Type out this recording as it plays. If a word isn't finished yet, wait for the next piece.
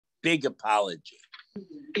big apology.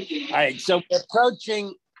 All right, so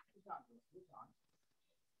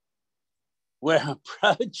we're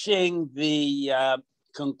approaching the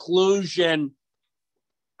conclusion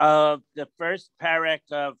of the first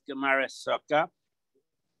parak of Gemara Sukkah.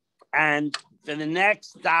 And for the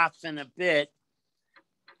next daf in a bit,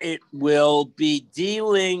 it will be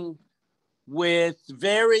dealing with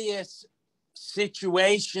various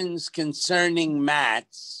situations concerning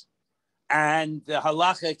mats and the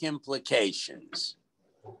halachic implications.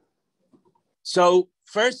 So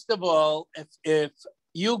first of all, if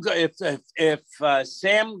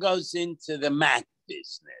Sam goes into the mat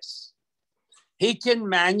business, he can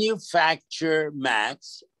manufacture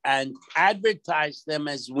mats and advertise them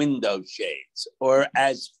as window shades or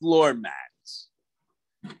as floor mats.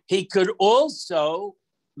 He could also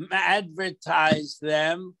advertise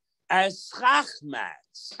them as schach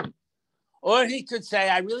mats. Or he could say,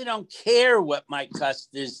 I really don't care what my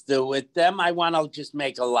customers do with them. I want to just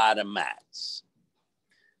make a lot of mats.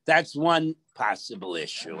 That's one possible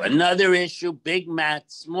issue. Another issue, big mat,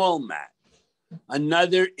 small mat.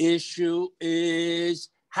 Another issue is,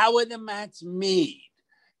 how are the mats made?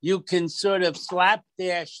 You can sort of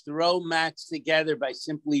slapdash throw mats together by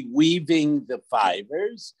simply weaving the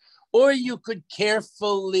fibers, or you could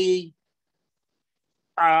carefully,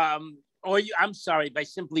 by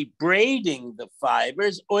simply braiding the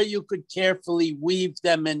fibers, or you could carefully weave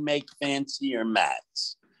them and make fancier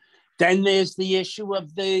mats. Then there's the issue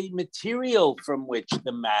of the material from which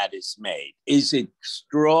the mat is made. Is it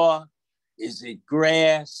straw? Is it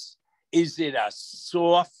grass? Is it a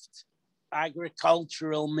soft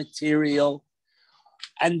agricultural material?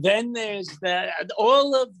 And then there's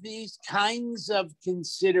all of these kinds of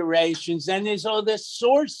considerations. And there's all the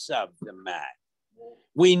source of the mat.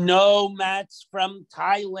 We know mats from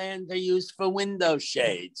Thailand are used for window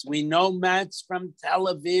shades. We know mats from Tel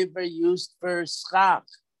Aviv are used for schach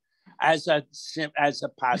as a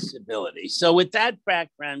possibility. So with that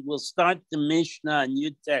background, we'll start the Mishnah on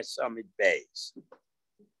Yud Amid Beis.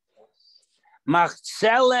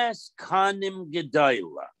 Machzeles kanim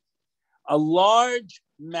gedola, a large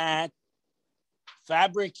mat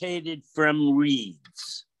fabricated from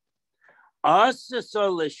reeds. Asasa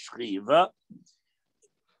l'shchiva,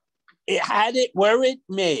 were it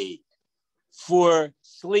made for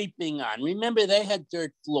sleeping on. Remember, they had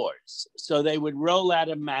dirt floors, so they would roll out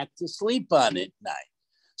a mat to sleep on at night.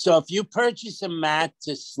 So if you purchase a mat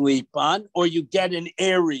to sleep on, or you get an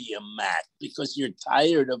area mat because you're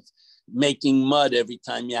tired of making mud every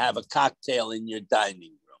time you have a cocktail in your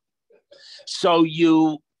dining room, so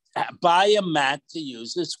you buy a mat to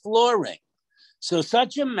use as flooring. So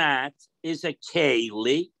such a mat is a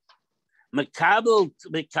keli. Mekabeles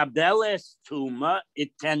tuma,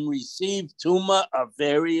 it can receive tuma of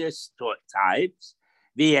various types.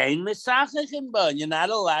 You're not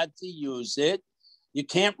allowed to use it. You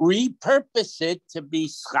can't repurpose it to be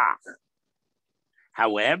schach.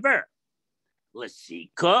 However,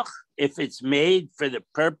 if it's made for the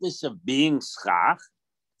purpose of being schach,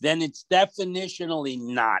 then it's definitionally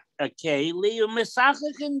not a keli.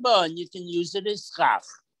 You can use it as schach.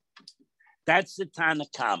 That's the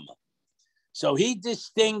Tanakama. So he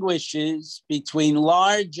distinguishes between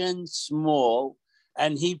large and small,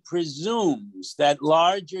 and he presumes that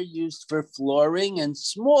large are used for flooring and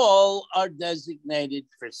small are designated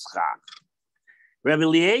for schach. Rabbi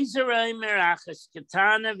Eliezer Omer, achas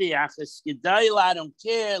ketana v'achas gedayla, I don't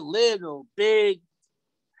care, little, big.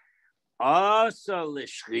 Also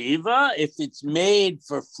l'shchiva, if it's made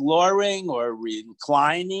for flooring or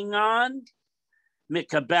reclining on.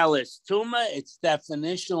 Mikabelis tuma, it's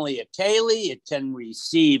definitionally a keli. It can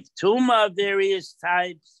receive tuma of various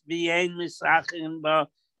types,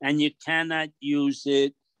 and you cannot use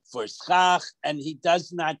it for schach, and he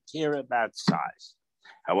does not care about size.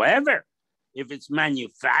 However, if it's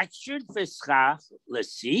manufactured for schach,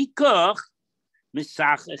 l'sikoch,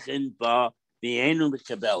 misachachin ba, v'enu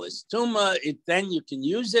mikabelis tuma, then you can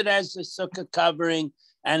use it as a sukkah covering,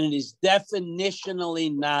 and it is definitionally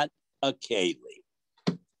not a keli.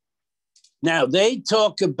 Now, they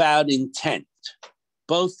talk about intent.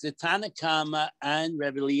 Both the Tanakama and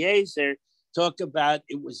Rebbe Eliezer talk about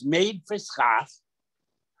it was made for schach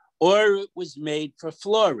or it was made for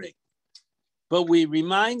flooring. But we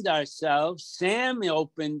remind ourselves, Sam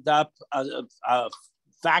opened up a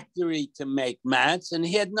factory to make mats, and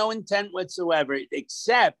he had no intent whatsoever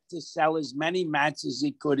except to sell as many mats as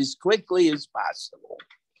he could as quickly as possible.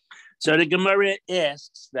 So the Gemara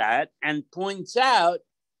asks that and points out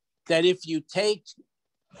that if you take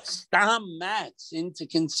stam mats into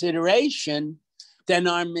consideration, then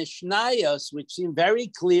our Mishnayos, which seem very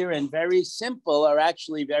clear and very simple, are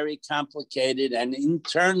actually very complicated and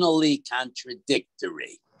internally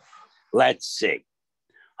contradictory. Let's see.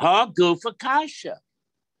 Ha Gufa Kasha.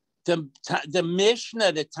 The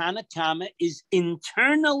Mishnah, the Tanna Kama, is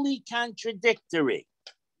internally contradictory.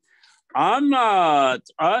 Amad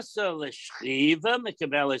asa l'shchiva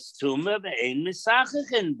mekabelis tuma ve'ein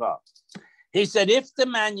misachachin ba. He said, if the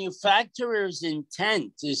manufacturer's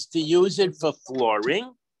intent is to use it for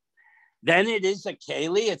flooring, then it is a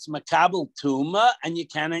keli, it's makabel tuma, and you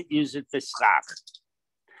cannot use it for schach.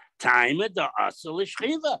 Taima da asa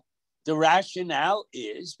l'shchiva. The rationale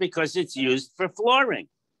is because it's used for flooring.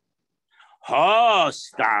 Ha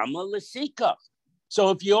stama l'sika. So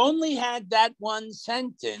if you only had that one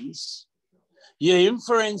sentence, your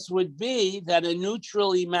inference would be that a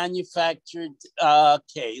neutrally manufactured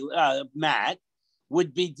mat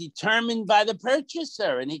would be determined by the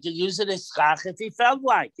purchaser, and he could use it as schach if he felt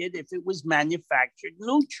like it, if it was manufactured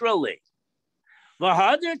neutrally.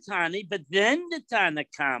 V'hadar Tani, but then the Tanna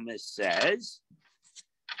Kama says,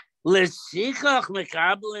 L'sichach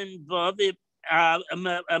mekabelin bav a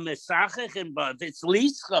mesachach and bav. If it's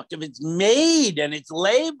lischach, if it's made and it's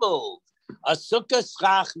labeled a sukkah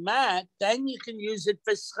schach mat, then you can use it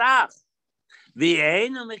for schach.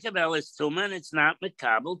 V'ein mekabel is tuma, and it's not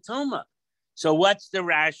mekabel tuma. So what's the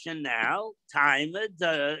rationale? Taima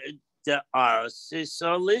the ars is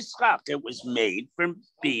so lischach. It was made from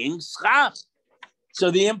being schach.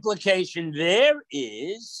 So the implication there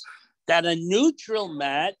is that a neutral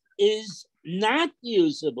mat is not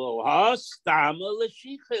usable.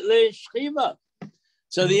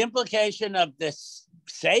 So the implication of this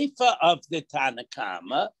Seifa of the Tanna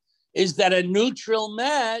Kama is that a neutral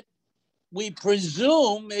mat, we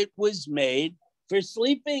presume it was made for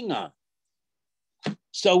sleeping on.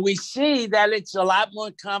 So we see that it's a lot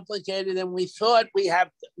more complicated than we thought. We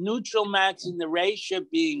have neutral mats in the Reisha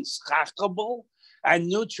being schachable and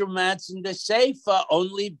neutral mats in the Seifa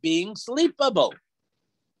only being sleepable.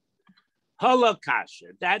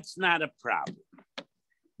 Holokasha, that's not a problem.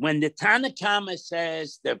 When the Tanna Kama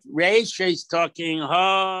says the Reisha is talking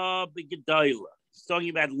b'gedola, it's talking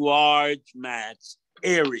about large mats,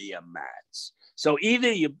 area mats. So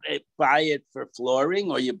either you buy it for flooring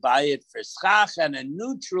or you buy it for schach, and a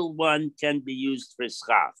neutral one can be used for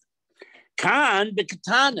schach. Kan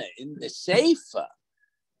b'katana, in the Seifa,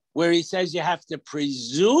 where he says you have to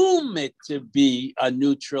presume it to be a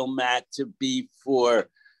neutral mat to be for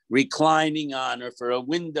reclining on, or for a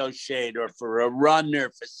window shade, or for a runner,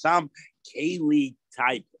 for some keli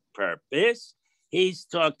type purpose. He's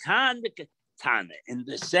talking in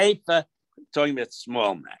the Seifa, talking about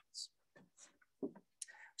small mats.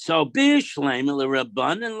 So Bishleim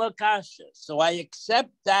Rabban and Lakasha. So I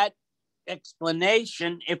accept that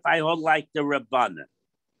explanation if I hold like the Rabbanan.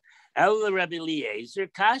 El Rabbi Eliezer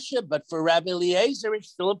Kasha, but for Rabbi Eliezer it's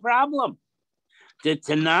still a problem. The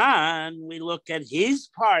Tanan, we look at his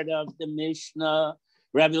part of the Mishnah.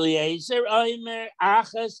 Rabbi Eliezer, Omer,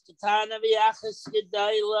 Achas, Katana, V'achas,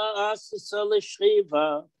 Gedayla, Asasa,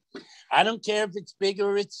 L'shchiva. I don't care if it's big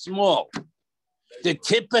or it's small. The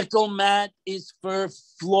typical mat is for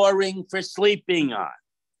flooring for sleeping on.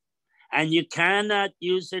 And you cannot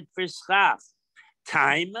use it for schach.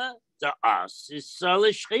 Taima, the Asasa,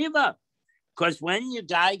 L'shchiva. Because when your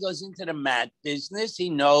guy goes into the mat business, he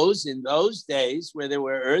knows in those days where there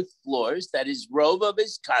were earth floors that his rove of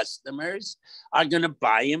his customers are going to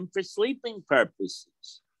buy him for sleeping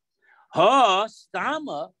purposes. Ha,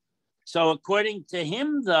 stama. So according to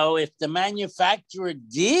him, though, if the manufacturer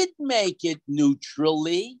did make it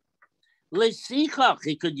neutrally, l'sichach,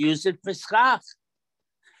 he could use it for schach.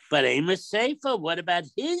 But Amos Seifa, what about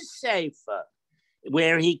his Seifa?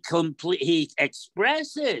 Where he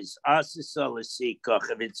expresses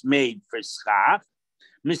if it's made for schach,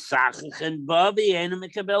 misachach and bavi and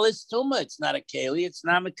mekabelis tuma. It's not a keli, it's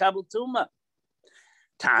not mekabel tuma.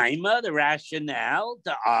 Taima, the rationale,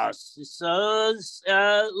 the asisas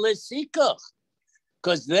lesikuch,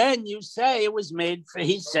 because then you say it was made for.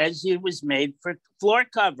 He says it was made for floor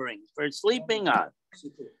covering, for sleeping on.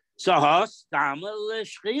 So stama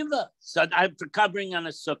l'shchiva. So for covering on a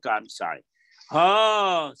sukkah. I'm sorry.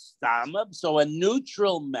 So a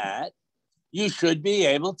neutral mat you should be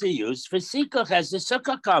able to use for sikuch as a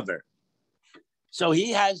sukkah cover. So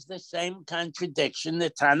he has the same contradiction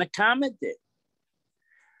that Tanna Kama did.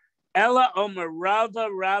 Ella Omer Rava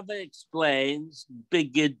explains,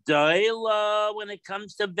 Bigidoila, when it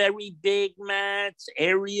comes to very big mats,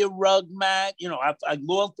 area rug mat, a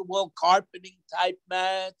wall-to-wall carpeting type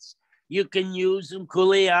mats, you can use them.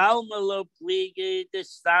 Kuli alma lo pligi de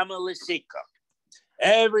stama l'sikuch.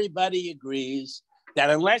 Everybody agrees that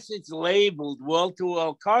unless it's labeled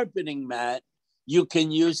wall-to-wall carpeting mat, you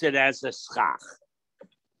can use it as a schach.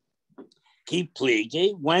 Keep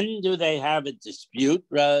pligi. When do they have a dispute?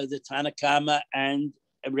 The Tanakama and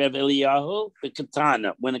Reb Eliyahu, the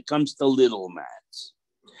Katana, when it comes to little mats.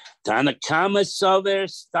 Tanakama sover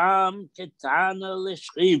stam Katana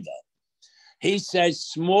l'shchiva. He says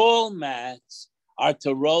small mats are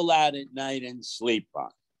to roll out at night and sleep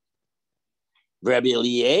on. Rabbi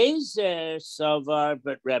Eliezer sovar,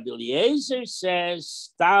 but Rabbi Eliezer says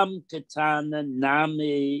stam Katana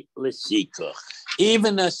nami l'sikuch.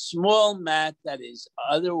 Even a small mat that is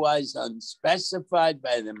otherwise unspecified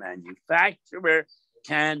by the manufacturer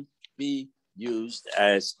can be used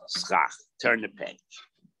as schach. Turn the page.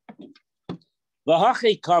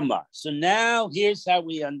 V'hachi kama. So now here's how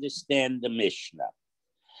we understand the Mishnah.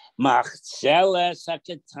 Machzeles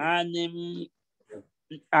hakatanim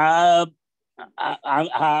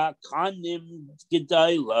hakanim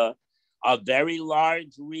gedayla, a very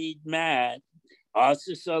large reed mat. If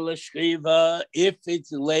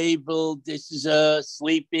it's labeled, this is a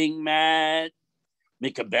sleeping mat.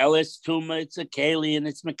 Mikabelis tuma, it's a keli, and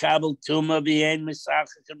it's mikabel tuma v'yein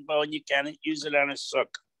misachach and bone. You cannot use it on a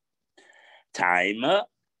sukkah. Taima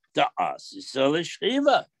the asisal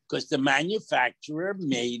because the manufacturer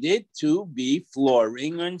made it to be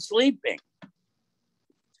flooring and sleeping.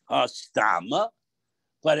 Hastama,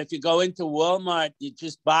 but if you go into Walmart, you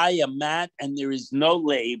just buy a mat and there is no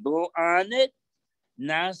label on it.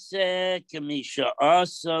 Nase kamisha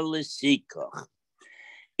asa l'sikoch.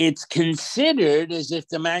 It's considered as if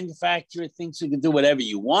the manufacturer thinks you can do whatever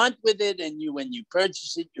you want with it, and when you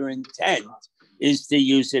purchase it, your intent is to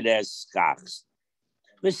use it as schachs.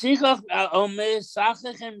 You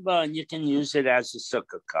can use it as a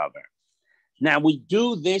sukkah cover. Now we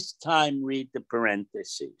do this time read the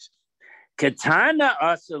parentheses. Katana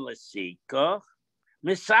asa l'sikoch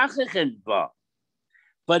misachachin ba.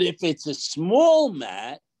 But if it's a small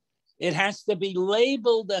mat, it has to be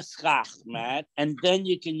labeled a schach mat, and then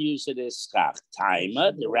you can use it as schach.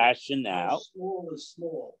 Taima, the rationale. How small is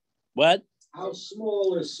small? What? How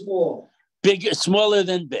small is small? Bigger, smaller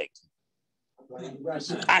than big.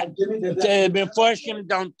 The Mefarshim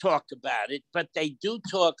don't talk about it, but they do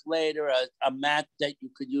talk later a mat that you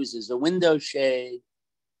could use as a window shade.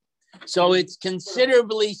 So it's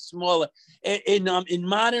considerably smaller. In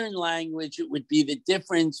modern language, it would be the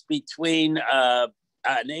difference between an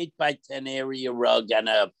 8x10 area rug and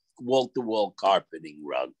a wall-to-wall carpeting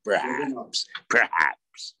rug, perhaps.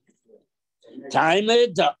 Time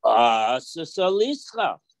it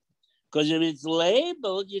because if it's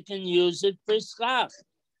labeled, you can use it for schach.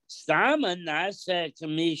 Stama nase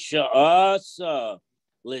kamisha asa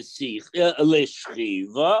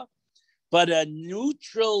l'shchiva. But a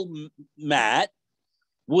neutral mat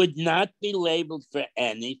would not be labeled for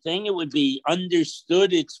anything. It would be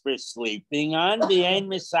understood it's for sleeping on. The ein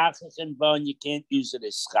misachach and bone, you can't use it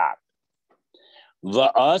as schach.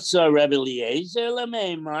 Va'asa Rebbe Eliezer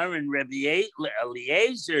l'meimar, and Rebbe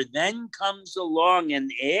Eliezer then comes along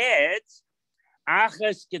and adds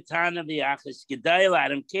achas ketana v'achas gedayla. I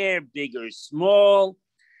don't care, big or small.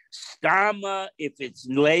 Stama, if it's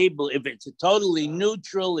labeled, if it's totally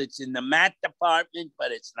neutral, it's in the mat department,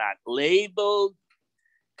 but it's not labeled.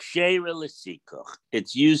 Ksheira l'sikoch.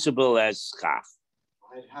 It's usable as schach.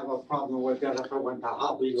 I'd have a problem with that if I went to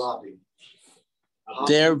Hobby Lobby.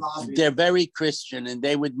 They're very Christian, and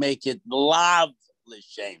they would make it lav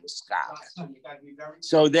l'shem schach.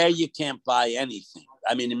 So there you can't buy anything.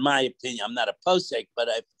 I mean, in my opinion, I'm not a posek, but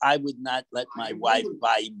I would not let my wife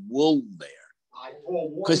buy wool there.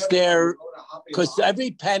 Because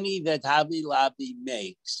every penny that Hobby Lobby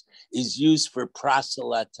makes is used for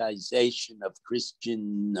proselytization of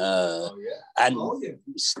Christian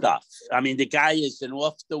stuff. I mean, the guy is an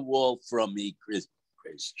off-the-wall from me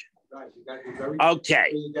Christian.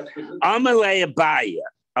 Okay. Amalei Abaya.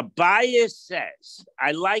 Abaya says,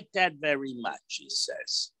 I like that very much, he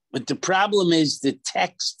says. But the problem is the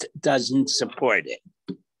text doesn't support it.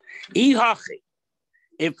 Ihachi.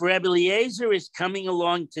 If Rebbe Eliezer is coming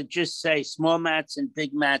along to just say small mats and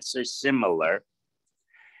big mats are similar,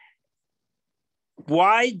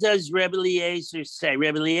 why does Rebbe Eliezer say,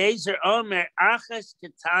 Rebbe Eliezer Omer, achas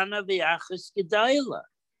ketana v'achas gedayla?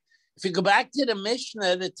 If you go back to the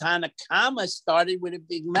Mishnah, the Tanakama started with a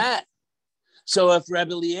big mat. So if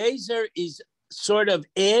Rebbe Eliezer is sort of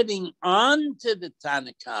adding on to the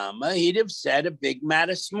Tanakama, he'd have said a big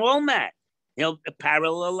mat, a small mat. A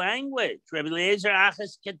parallel language. Rebbe Eliezer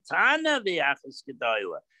achas ketana v'achas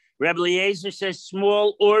gedayla. Rebbe Eliezer says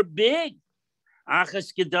small or big.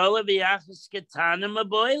 Achas gedayla v'achas ketana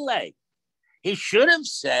maboile. He should have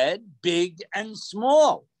said big and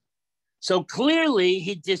small. So clearly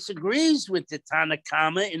he disagrees with the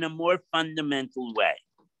Tanakama in a more fundamental way.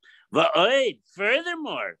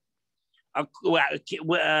 Furthermore, what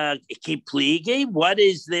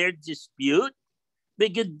is their dispute?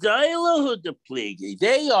 They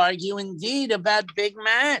argue indeed about big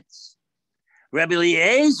mats. Rabbi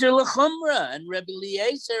Eliezer Lechumra, and Rabbi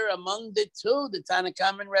Eliezer among the two, the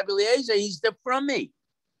Tanakam and Rabbi Eliezer, he's the frummy.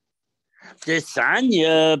 The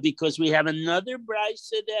Sanya, because we have another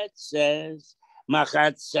brisa that says,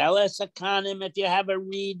 Machatzeles Akanim, if you have a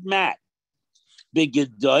reed mat, if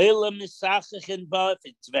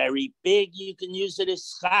it's very big, you can use it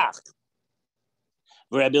as schach.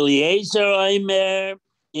 Rabbi Eliezer Omer,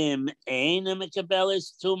 im eina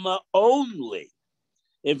mekabeles tuma, only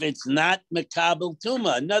if it's not mekabel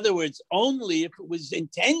tuma. In other words, only if it was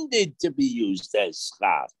intended to be used as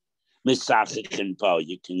schach. Misachich and po,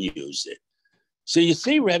 you can use it. So you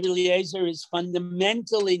see, Rabbi Eliezer is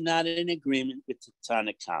fundamentally not in agreement with the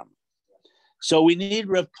Tanakh. So we need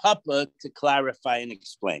Rav Papa to clarify and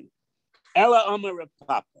explain. Ella Omer Rav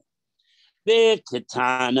Papa. Big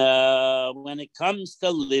katana, when it comes to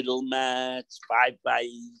little mats,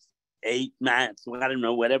 5x8 mats, I don't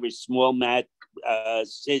know, whatever small mat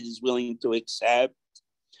Sid is willing to accept.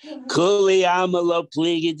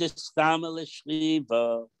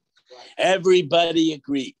 Everybody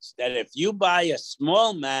agrees that if you buy a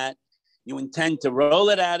small mat, you intend to roll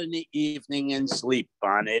it out in the evening and sleep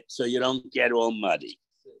on it so you don't get all muddy.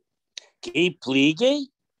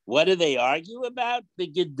 What do they argue about? The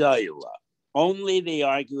Gedolah. Only they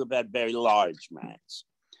argue about very large mats.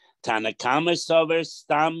 Tanakama sover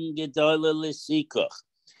stam Gedolah l'sikuch.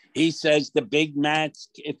 He says the big mats,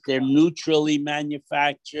 if they're neutrally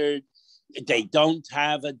manufactured, they don't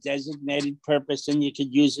have a designated purpose and you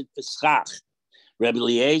could use it for schach. Rabbi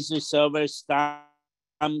Eliezer sover stam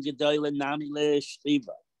Gedolah nami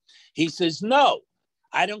l'shtiva. He says, no,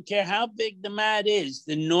 I don't care how big the mat is.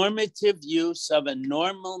 The normative use of a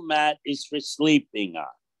normal mat is for sleeping on.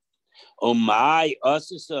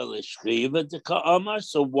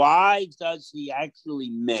 So why does he actually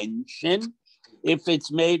mention if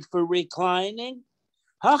it's made for reclining?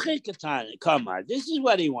 Come on, this is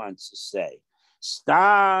what he wants to say.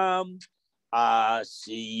 Stam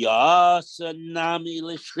nami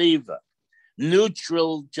l'shriva.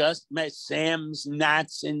 Neutral, just Sam's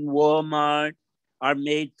Nats in Walmart are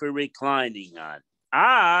made for reclining on.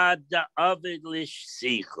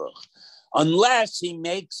 Unless he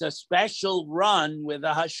makes a special run with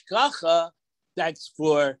a hashkacha that's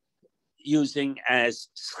for using as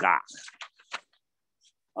schach.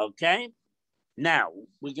 Okay? Now,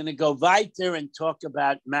 we're going to go weiter and talk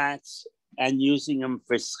about mats and using them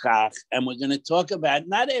for schach. And we're going to talk about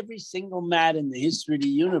not every single mat in the history of the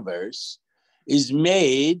universe is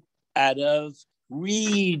made out of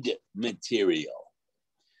reed material.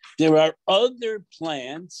 There are other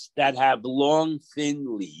plants that have long,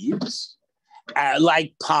 thin leaves,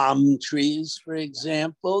 like palm trees, for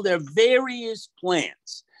example. There are various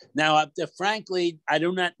plants. Now, frankly, I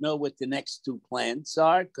do not know what the next two plants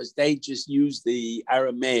are because they just use the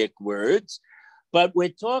Aramaic words. But we're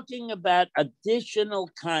talking about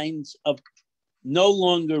additional kinds of no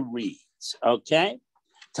longer reeds, okay?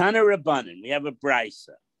 Tana Rabbanan, we have a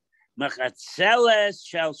brisa. Machatzeles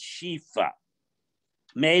shel shifa,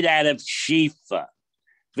 made out of shifa,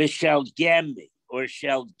 v'shel gemi, or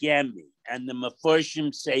shel gemi. And the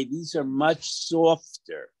Meforshim say these are much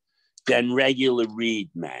softer than regular reed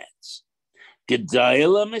mats.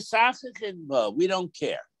 Gedolah misachichin bo, we don't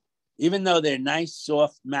care. Even though they're nice,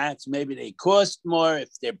 soft mats, maybe they cost more.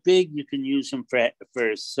 If they're big, you can use them for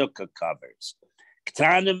sukkah covers.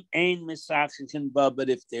 Ktanim ein misachichin bo, but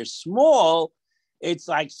if they're small, it's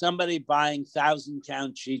like somebody buying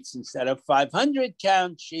 1,000-count sheets instead of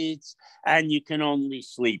 500-count sheets, and you can only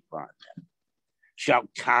sleep on them.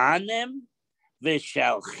 Shalkanim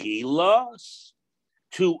v'shalchilos,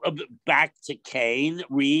 back to cane,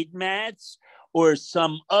 reed mats, or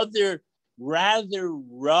some other rather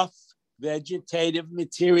rough vegetative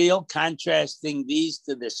material, contrasting these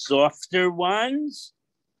to the softer ones.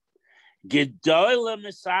 Gedolah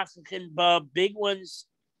mesachichin ba, big ones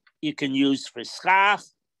you can use for schach,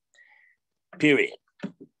 period.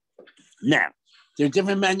 Now, there are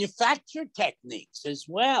different manufacture techniques as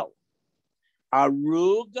well.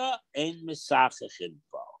 Aruga and mesachichin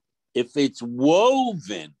ba. If it's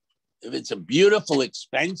woven, if it's a beautiful,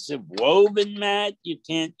 expensive woven mat, you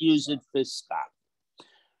can't use it for schach.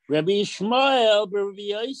 Rabbi Yishmael,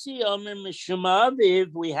 Rabbi Yossi, Omer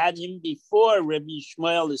Mishmaviv, we had him before. Rabbi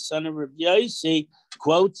Yishmael, the son of Rabbi Yossi,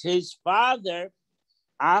 quotes his father,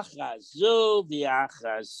 Achazu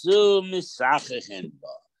v'achazu misachechen ba.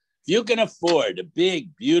 If you can afford a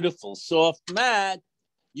big, beautiful, soft mat,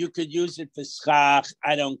 you could use it for schach.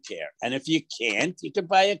 I don't care. And if you can't, you could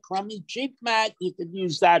buy a crummy, cheap mat. You could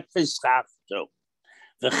use that for schach too.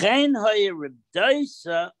 V'chein hoye Reb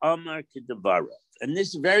Doisa Amar Kedavarav. And this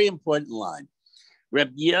is a very important line.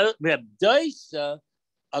 Reb Doisa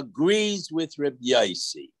agrees with Reb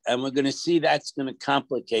Yosi. And we're going to see that's going to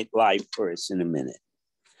complicate life for us in a minute.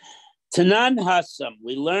 Tanan Hassam,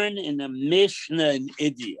 we learn in a Mishnah in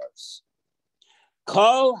Idios.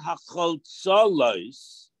 Kol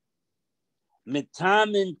hachotzolos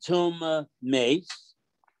mitamin tuma meis.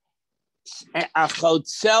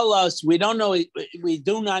 Achotzelos, we don't know, we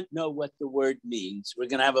do not know what the word means. We're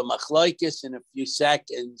going to have a machlokes in a few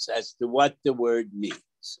seconds as to what the word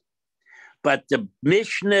means. But the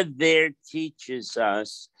Mishnah there teaches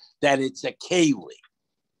us that it's a keli,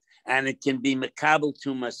 and it can be mekabel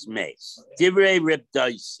tumas meis. Divrei Reb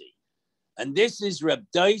Doisi. And this is Reb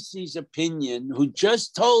Doisi's opinion, who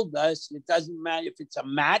just told us it doesn't matter if it's a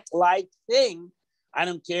mat-like thing. I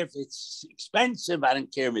don't care if it's expensive. I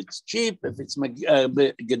don't care if it's cheap. If it's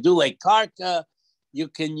gedulei karka, you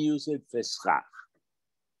can use it for schach.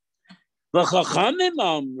 V'chachamim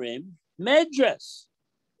omrim medras.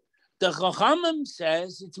 The Chachamim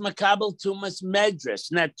says it's makabel tumas medras.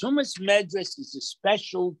 Now, tumas medras is a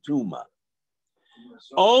special tuma.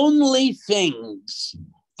 Only things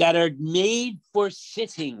that are made for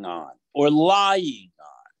sitting on or lying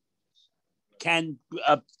on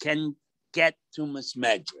can get tumas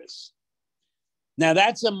medras. Now,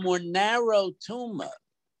 that's a more narrow tuma.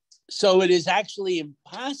 So it is actually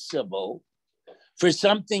impossible for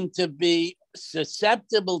something to be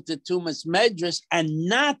susceptible to tumas medras and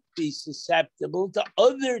not be susceptible to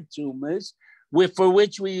other tumas for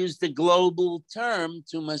which we use the global term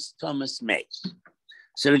tumas meis.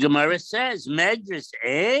 So the Gemara says, medras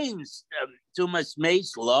aims tumas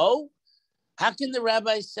meis low. How can the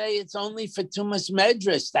rabbi say it's only for tumas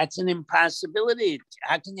medras? That's an impossibility.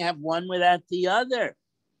 How can you have one without the other?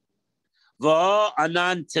 Vo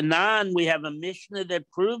anan tanan, we have a Mishnah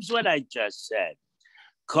that proves what I just said.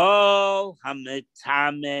 Kol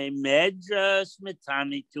hametame medras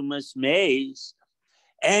metame tumas meis.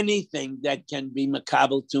 Anything that can be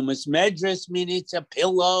makabel tumas medras, meaning it's a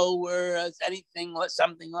pillow or anything,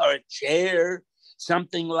 something, or a chair,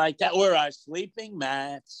 something like that, or our sleeping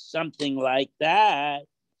mats, something like that,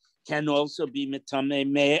 can also be metame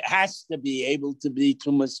meis. Has to be able to be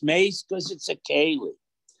tumas meis because it's a keli.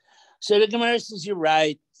 So the Gemara says you're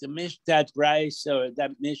right. That rice or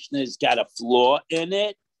that Mishnah has got a flaw in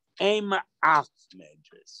it. Ema af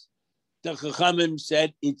medras. The Chachamim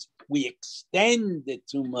said we extend the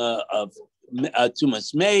tuma of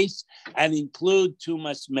tumas meis and include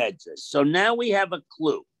tumas medras. So now we have a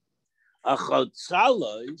clue. A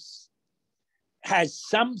chotzalos has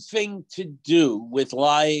something to do with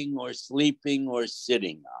lying or sleeping or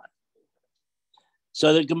sitting on.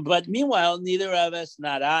 So, but meanwhile, neither of us,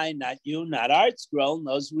 not I, not you, not Art Scroll,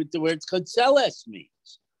 knows what the word chotzeles means.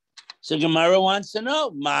 So Gemara wants to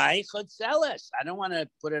know, my chotzeles. I don't want to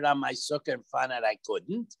put it on my sukkah and find out I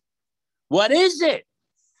couldn't. What is it?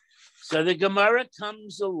 So the Gemara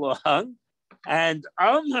comes along, and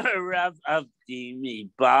Amar Rav Avdimi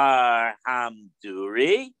Bar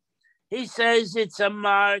Hamduri, he says it's a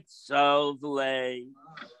martzovle.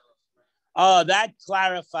 Oh, that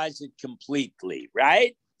clarifies it completely,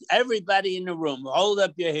 right? Everybody in the room, hold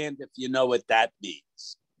up your hand if you know what that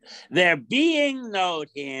means. There being no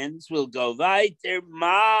hands, will go weiter,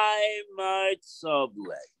 my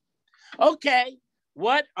martzovle. Okay,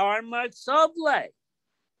 what are martzovle?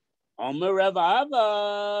 Omer Rav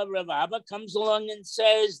Abba. Rav Abba comes along and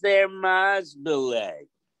says they're mazbele.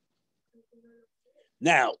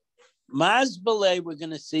 Now, mazbele, we're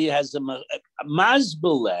going to see, has a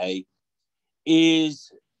mazbele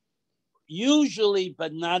is usually,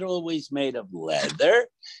 but not always, made of leather.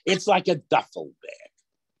 It's like a duffel bag.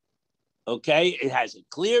 Okay, it has a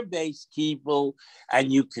clear base keyboard,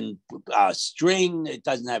 and you can string. It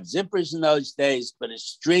doesn't have zippers in those days, but a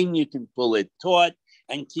string you can pull it taut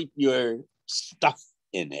and keep your stuff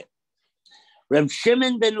in it. Reb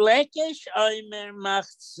Shimon ben Lakish, Omer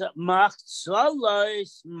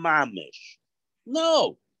machzolos mamish.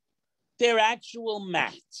 No, they're actual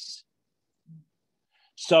mats.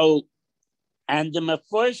 So, and the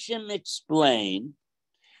Meforshim explain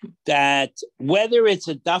that whether it's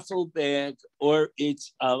a duffel bag or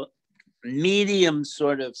it's a medium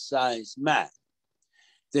sort of size mat,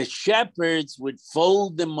 the shepherds would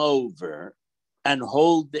fold them over and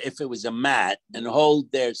hold, if it was a mat, and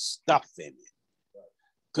hold their stuff in it.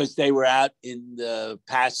 because they were out in the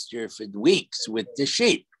pasture for weeks with the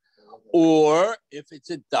sheep. Or if it's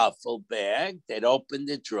a duffel bag, they'd open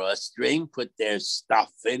the drawstring, put their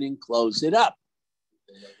stuff in and close it up.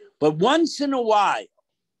 But once in a while,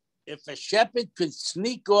 if a shepherd could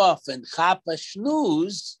sneak off and chop a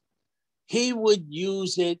snooze, he would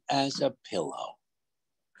use it as a pillow.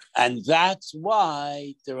 And that's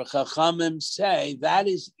why the Chachamim say that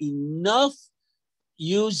is enough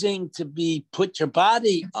using to be put your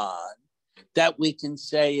body on that we can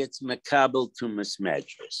say it's Mekabel Tumas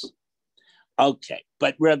Medrash. Okay,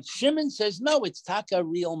 but Reb Shimon says, no, it's taka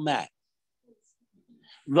real mat.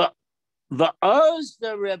 The Oz,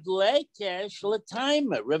 the Reb Lekesh,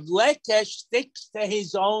 Latimer. Reb Lekesh sticks to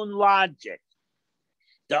his own logic.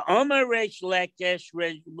 The Omer Reish Lakish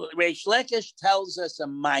tells us a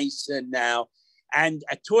Maisa now, and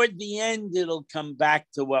toward the end, it'll come back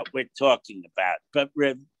to what we're talking about. But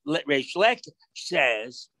Reish Lakish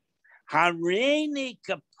says, Hareini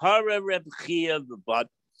kapara Reb Chia v'bat.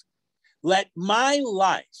 Let my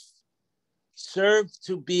life serve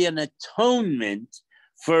to be an atonement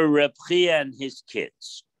for Reb Chia and his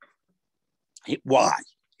kids. Why?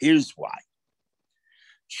 Here's why.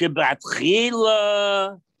 Shabbat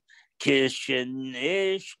Chila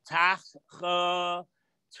Kishenish Tacha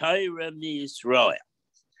Torah Yisrael.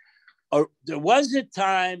 There was a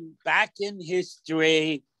time back in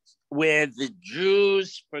history where the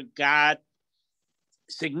Jews forgot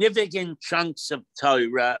significant chunks of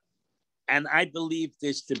Torah, and I believe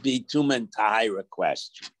this to be Tumah and Tahira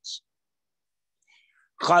questions.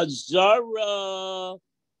 Chazara,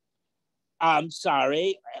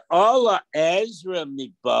 Allah Ezra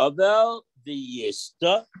Mibavel, the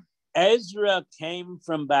Yista. Ezra came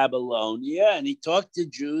from Babylonia, and he talked to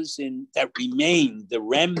Jews that remained, the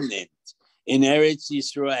remnant in Eretz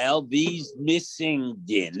Yisrael, these missing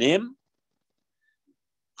dinim.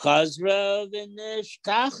 Chazra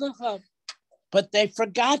v'nishtachachah. But they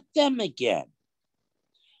forgot them again.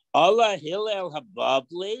 Allah Hillel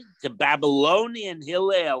Habavli, the Babylonian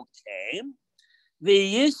Hillel came.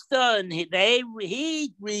 The Yista, and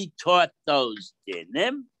he retaught those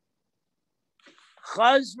dinim.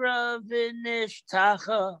 Chazra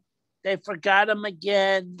v'nishtacha, they forgot him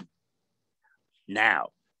again.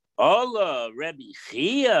 Now, Allah Rebbe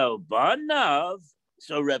Chia Banav,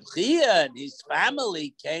 so Rebbe Chia and his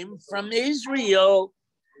family came from Israel.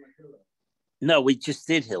 No, we just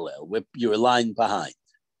did Hillel. You're a line behind.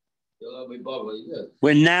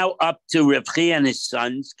 We're now up to Reb Chia and his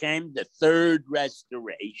sons came, the third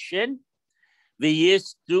restoration, the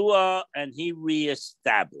Yisdua, and he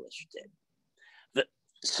reestablished it.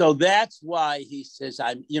 So that's why he says,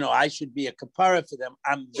 I should be a kapara for them.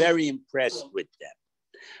 I'm very impressed with them.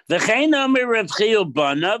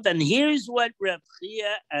 And here's what Reb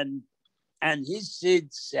Chia and his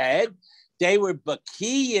Sid said. They were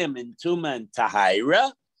Bakiyim in Tumah and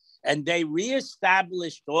Tahira, and they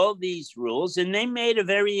reestablished all these rules, and they made a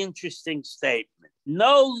very interesting statement.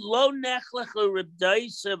 No, lo nechlechu Reb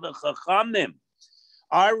Dosa v'chachamim.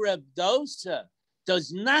 Our Reb Dosa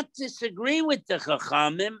does not disagree with the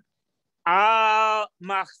Chachamim. Al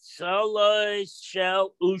machzolos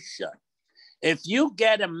shel Usha. If you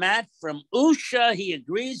get a mat from Usha, he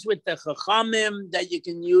agrees with the Chachamim that you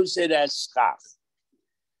can use it as schach.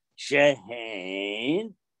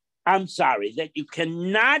 That you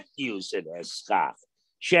cannot use it as schach.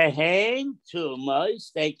 Shehen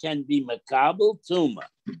tumas, they can be makabel tuma.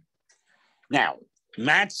 Now,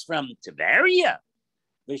 mats from Tiberia,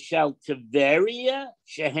 Vishal Tiberia,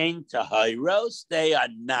 shehen tahiros, they are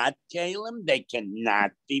not kalim, they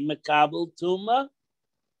cannot be makabel tuma,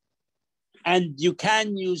 and you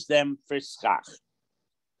can use them for schach.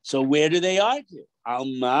 So where do they argue?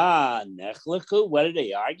 Alma nechlaku. What do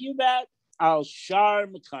they argue about? Al shar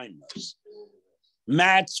mekaymos.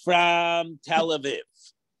 Mats from Tel Aviv.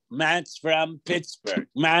 Mats from Pittsburgh.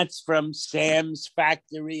 Mats from Sam's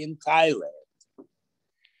factory in Thailand.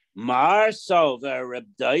 Mar Sover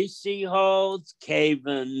Reb Dosi holds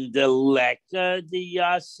Kavan Deleka de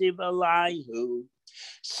Yasiv Elihu.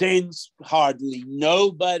 Since hardly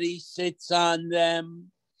nobody sits on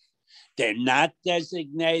them, they're not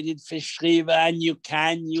designated for shriva, and you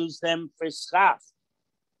can use them for schach.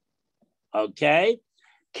 Okay?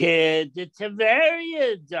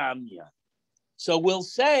 So we'll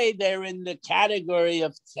say they're in the category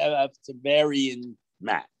of Tiberian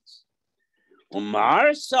mats.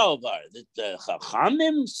 Umar Sovar, that the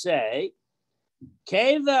Chachamim say,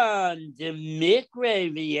 Kevan de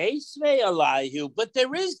Mikre v'yesve alayhu, but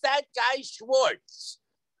there is that guy Schwartz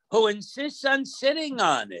who insists on sitting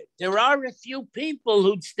on it. There are a few people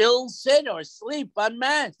who still sit or sleep on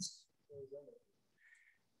mats.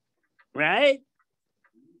 right?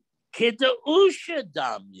 Kidusha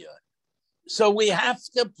damya. So we have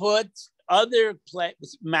to put other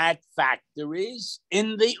mat factories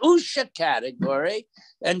in the Usha category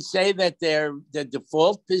and say that the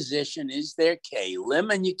default position is their kalim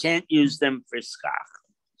and you can't use them for schach.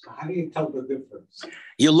 So how do you tell the difference?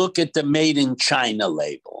 You look at the made in China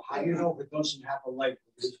label. How do you know if it doesn't have a label?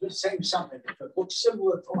 It's the same something. If it looks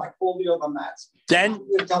similar to like all the other mats, then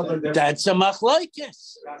that's a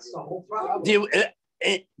machlokes. That's the whole problem.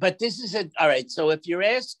 But this is all right. So if you're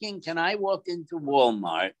asking, can I walk into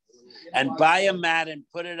Walmart and buy a mat and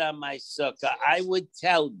put it on my sukkah? I would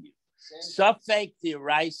tell you, safek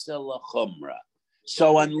diraisa lachumra.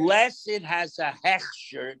 So unless it has a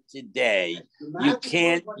hechsher today, you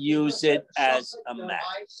can't use it as a mat.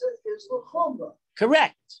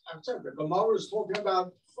 Correct. The Gemara is talking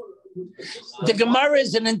about. The Gemara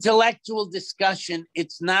is an intellectual discussion.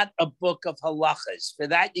 It's not a book of halachas. For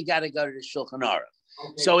that, you got to go to the Shulchan Aruch.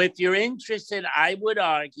 Okay. So if you're interested, I would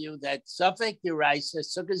argue that safek deraisa,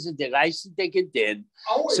 sukkahs a deraisa degedin.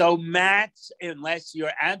 So mats, unless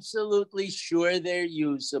you're absolutely sure they're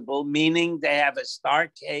usable, meaning they have a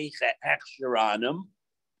stark hechsher on them,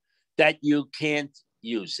 that you can't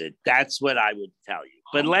use it. That's what I would tell you.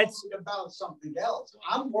 But let's talking about something else.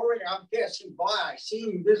 I'm worried. I'm passing by. I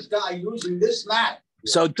seen this guy using this mat.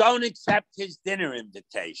 So don't accept his dinner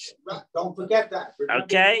invitation. Don't forget that. Remember,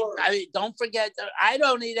 okay? Don't forget. I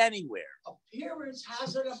don't eat anywhere. Appearance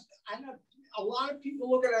has it. And a lot of people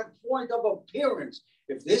look at a point of appearance.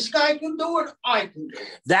 If this guy can do it, I can do it.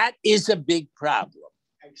 That is a big problem.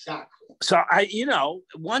 Exactly. So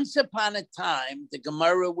once upon a time, the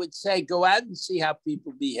Gemara would say, go out and see how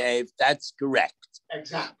people behave. That's correct.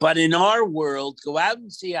 Exactly. But in our world, go out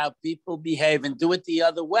and see how people behave and do it the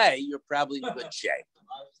other way. You're probably in good shape.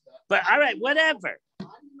 But all right, whatever.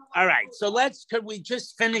 All right, so could we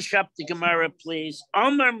just finish up the Gemara, please?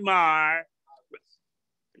 Omar Mar,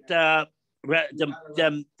 the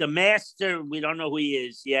master, we don't know who he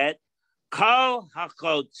is yet. Kol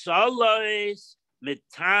hachotzolois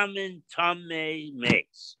mitamin tamei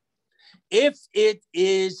meis. If it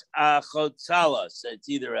is a chotzala, so it's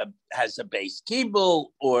either has a base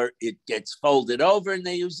kibble or it gets folded over and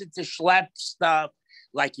they use it to schlep stuff,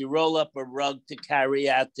 like you roll up a rug to carry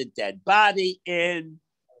out the dead body in,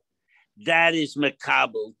 that is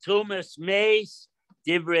makabel tumas meis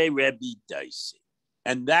divrei Rebbe Dosi.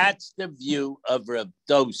 And that's the view of Reb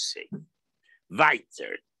Dosi.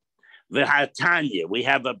 Weiter. V'hatanya, we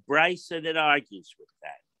have a brisa that argues with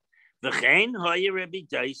that. V'chein hoya Rebbe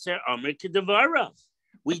Dosi omer kedavara.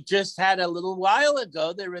 We just had a little while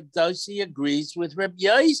ago that Reb Dosi agrees with Reb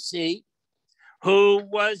Yosi, who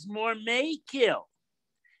was more makil,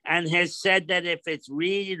 and has said that if it's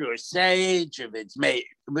reed or sage, if it's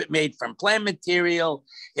made from plant material,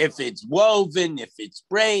 if it's woven, if it's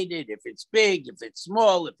braided, if it's big, if it's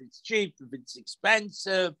small, if it's cheap, if it's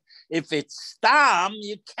expensive, if it's stam,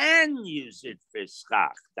 you can use it for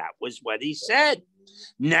schach. That was what he said.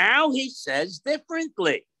 Now he says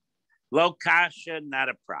differently. Lo kasha, not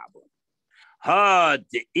a problem. Ha,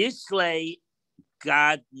 de islay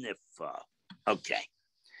god nifa. Okay.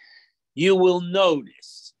 You will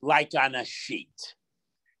notice, like on a sheet,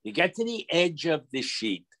 you get to the edge of the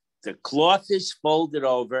sheet, the cloth is folded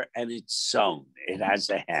over and it's sewn. It has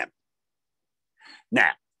a hem.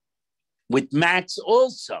 Now, with mats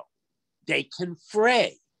also, they can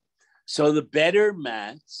fray. So the better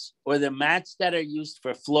mats, or the mats that are used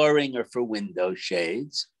for flooring or for window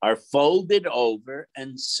shades, are folded over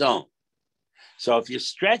and sewn. So if you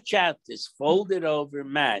stretch out this folded over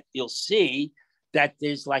mat, you'll see that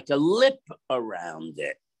there's like a lip around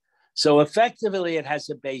it. So effectively it has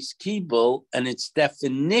a base kibul and it's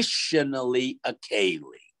definitionally a keli.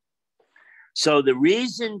 So the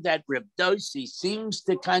reason that Reb Dosi seems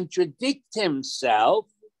to contradict himself,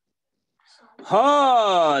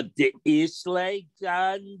 the Islay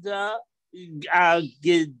Ganda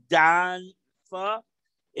Gidanfa,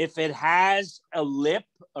 if it has a lip,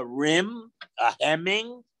 a rim, a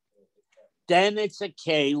hemming, then it's a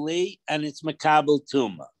keli and it's makabel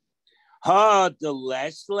tuma. The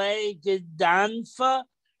lesle gedanfa,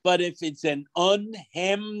 but if it's an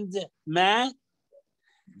unhemmed mat,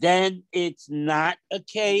 then it's not a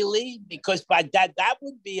keli, because by that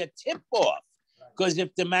would be a tip-off. Because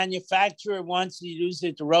if the manufacturer wants to use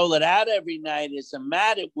it to roll it out every night as a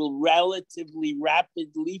mat, it will relatively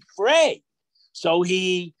rapidly fray. So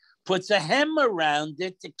he puts a hem around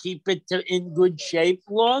it to keep it in good shape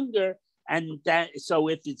longer. And so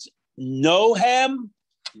if it's no hem,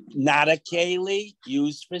 not a keli,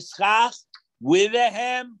 used for schach. With a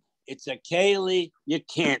hem, It's a keli. You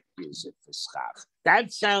can't use it for schach.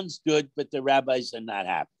 That sounds good, but the rabbis are not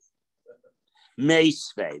happy.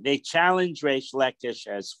 Meisvei. They challenge Reish Lakish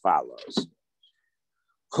as follows.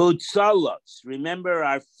 Chutzalos. Remember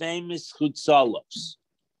our famous chutzalos.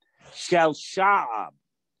 Shel sha'am,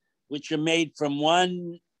 which are made from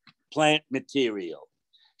one plant material.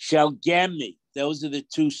 Shel gemi. Those are the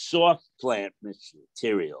two soft plant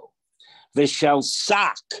material. V'shel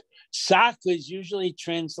sak. Sak is usually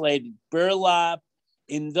translated burlap.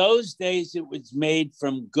 In those days, it was made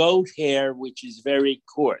from goat hair, which is very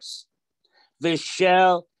coarse.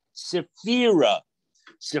 V'shel sephira.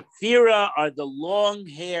 Sephira are the long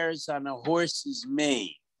hairs on a horse's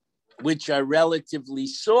mane, which are relatively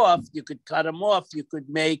soft. You could cut them off. You could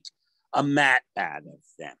make a mat out of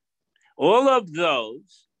them. All of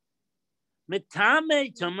those,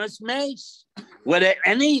 mitame tumas meis.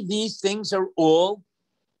 Any of these things are all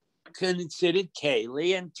considered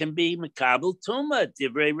keli and can be makabel tuma,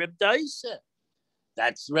 divrei Reb Daisa.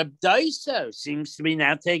 That's Reb Daisa, seems to be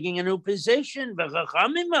now taking a new position.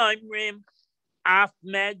 Af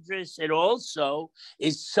medras, it also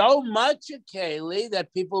is so much a keli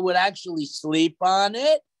that people would actually sleep on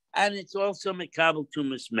it, and it's also makabel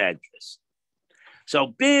tumas medras. So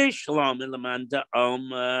bishlom ilamanda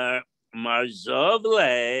omer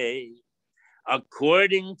marzovle,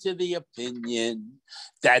 according to the opinion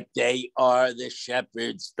that they are the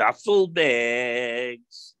shepherd's duffel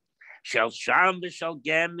bags. Shel sham v'shel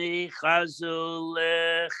gemi chazul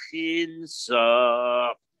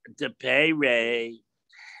lechinsa depere,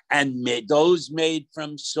 and those made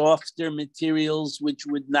from softer materials which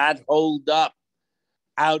would not hold up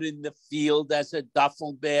out in the field as a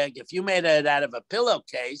duffel bag. If you made it out of a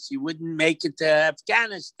pillowcase, you wouldn't make it to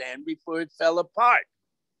Afghanistan before it fell apart.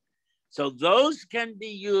 So those can be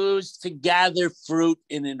used to gather fruit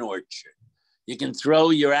in an orchard. You can throw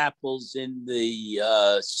your apples in the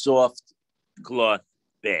soft cloth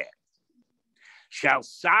bag. Shall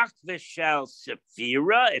sak v'shel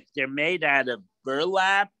sephira, if they're made out of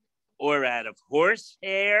burlap or out of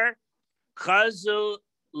horsehair, chazu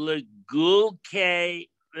legulke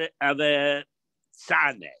of a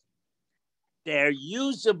sane. They're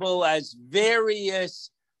usable as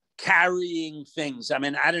various carrying things. I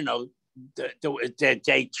mean, I don't know,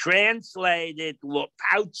 they translated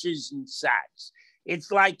pouches and sacks.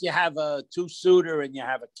 It's like you have a two-suiter and you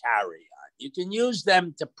have a carry-on. You can use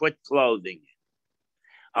them to put clothing in.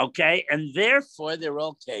 Okay, and therefore they're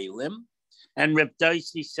all kalim, and Reb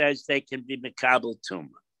Doisi says they can be mekabel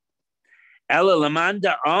tuma. Ela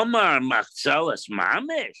lamanda omar machzalas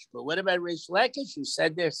mamish. But what about Reish Lakish, who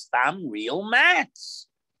said they're stam real mats,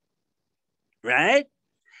 right?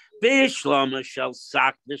 Bishloma shel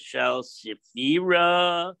sak v'shel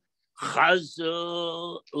sifira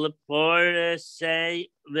chazul lepora say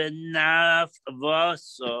v'naf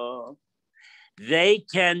vaso. They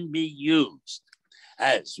can be used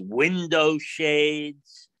as window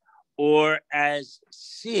shades or as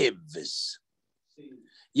sieves.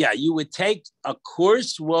 Yeah, you would take a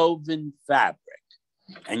coarse woven fabric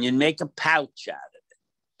and you'd make a pouch out of it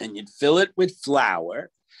and you'd fill it with flour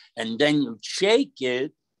and then you'd shake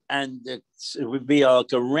it and it would be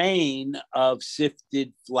like a rain of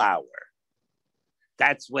sifted flour.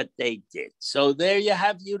 That's what they did. So there you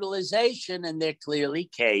have utilization, and they're clearly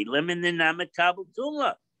kalim and they're not makabel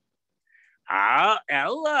tuma.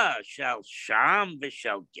 Ella shall sham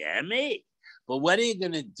v'shall gemi. But what are you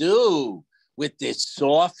going to do with this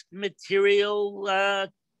soft material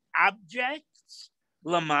objects?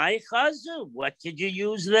 Lamai chazu. What could you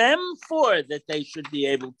use them for that they should be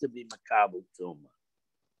able to be makabel tuma?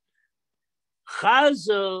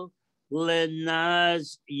 Chazu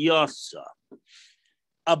lenaz yosa.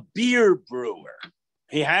 A beer brewer.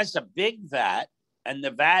 He has a big vat, and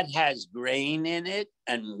the vat has grain in it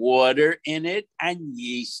and water in it and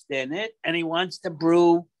yeast in it, and he wants to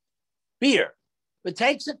brew beer. It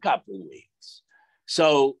takes a couple of weeks.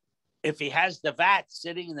 So if he has the vat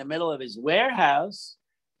sitting in the middle of his warehouse,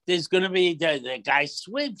 there's going to be the guy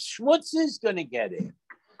Schmutz is going to get in.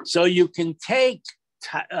 So you can take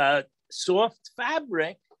soft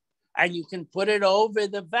fabric and you can put it over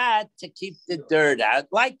the vat to keep the dirt out.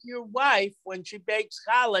 Like your wife, when she bakes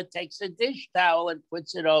challah, takes a dish towel and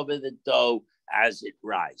puts it over the dough as it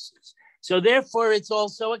rises. So therefore, it's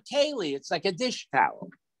also a keli. It's like a dish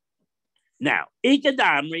towel. Now,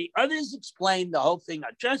 Ikadamri, others explain the whole thing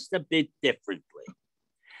just a bit differently.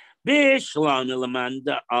 According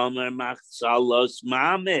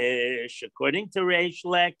to Reish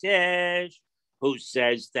Lakish, who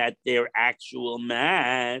says that they're actual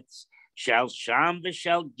mats, shall sham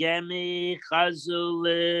v'shal gemi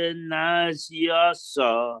chazul nas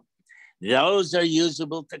yasa. Those are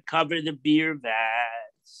usable to cover the beer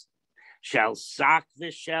vats. Shall sak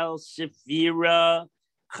v'shel sefira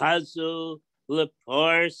chazu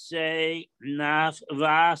leporse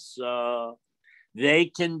nafvasa. They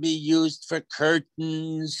can be used for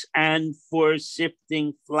curtains and for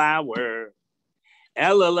sifting flour.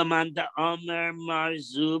 Elalamanda Omer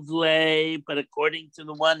Marzuvle, but according to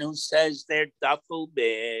the one who says they're duffel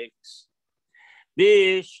bags.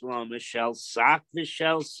 Bish Lomashel Sak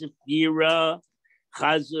Vishel Sefira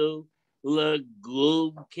Chazu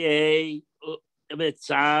Legulke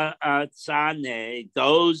Tsane.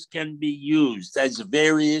 Those can be used as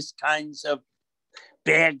various kinds of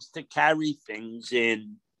bags to carry things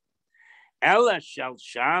in. Ella shel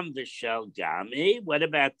sham v'shel gami. What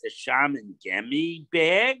about the sham and gemi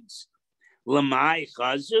bags? Lamai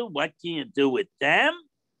chazu. What can you do with them?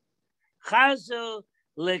 Chazu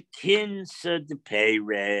lekinsa de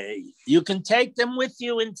pere. You can take them with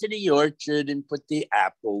you into the orchard and put the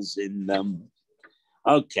apples in them.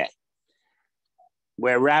 Okay.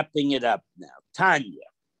 We're wrapping it up now. Tanya,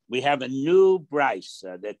 we have a new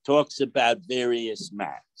brisa that talks about various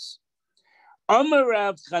mats. Amar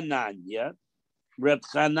Rav Chananya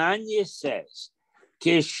says,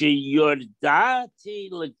 Kishiyordati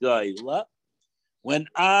legoila, when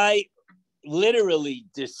I literally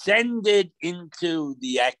descended into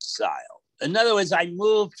the exile. In other words, I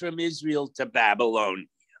moved from Israel to Babylon.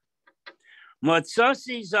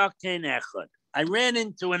 Motzosi zaken echad. I ran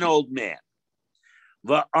into an old man.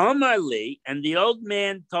 Va'amarli, and the old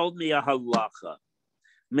man told me a halacha.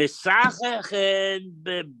 Mesachechen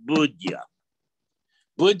bebudya.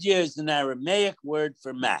 Budya is an Aramaic word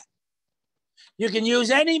for mat. You can use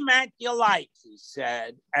any mat you like, he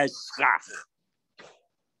said, as schach.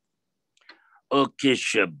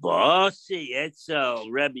 Ukishabasi etzel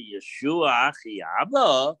Rebbe Yeshua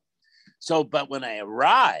Achiaba. So, but when I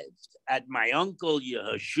arrived at my uncle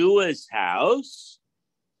Yeshua's house,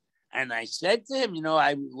 and I said to him, you know,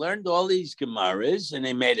 I learned all these Gemaras, and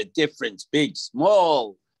they made a difference, big,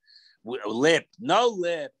 small, lip, no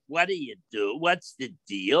lip. What do you do? What's the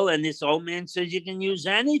deal? And this old man says you can use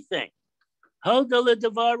anything. Hodala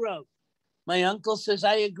Devaro. My uncle says,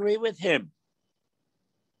 I agree with him.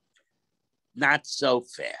 Not so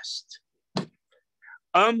fast.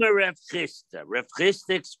 Amar Rav Chisda. Rav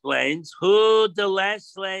Chisda explains, who the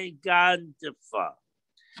lesle gandefa.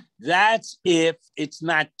 That's if it's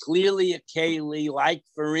not clearly a keli, like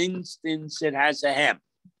for instance, it has a hem.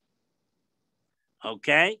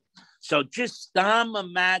 Okay? So just stam a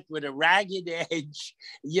mat with a ragged edge,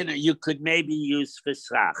 you know, you could maybe use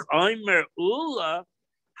fisrach. Omer ula,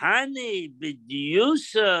 hani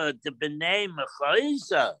b'diusa de b'nei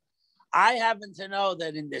mechaiza. I happen to know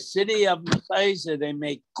that in the city of Mechaiza, they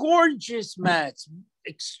make gorgeous mats,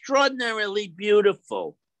 extraordinarily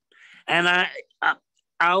beautiful. And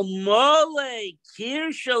Al-Mole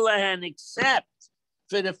Kirshalahan, except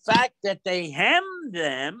for the fact that they hem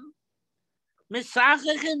them,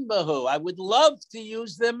 Misachachin Bahu. I would love to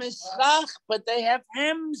use them as schach, but they have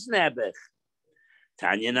hems nebech.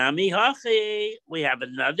 Tanya Nami Hachi. We have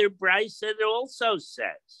another brisa that also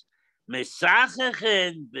says,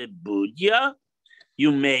 Misachachin Bebudya.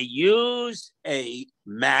 You may use a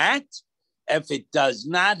mat if it does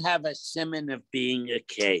not have a simon of being a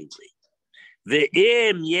keli.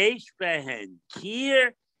 Ve'im yesh behen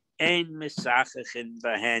kir ein misachachin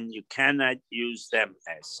behen. You cannot use them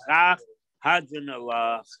as schach. Hadron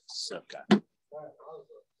Allah sukkah.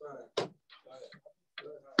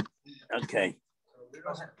 Okay.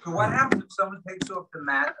 So what happens if someone takes off the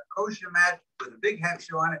mat, a kosher mat with a big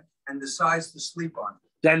hechsher on it, and decides to sleep on it?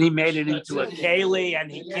 Then he made it into a keli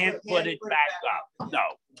and he can't put it back up.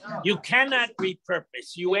 No, you cannot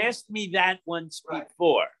repurpose. You asked me that once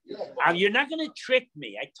before. You're not going to trick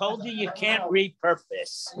me. I told you can't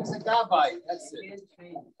repurpose. It's a gabbai. That's it.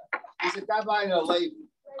 It's a gabbai and a lady.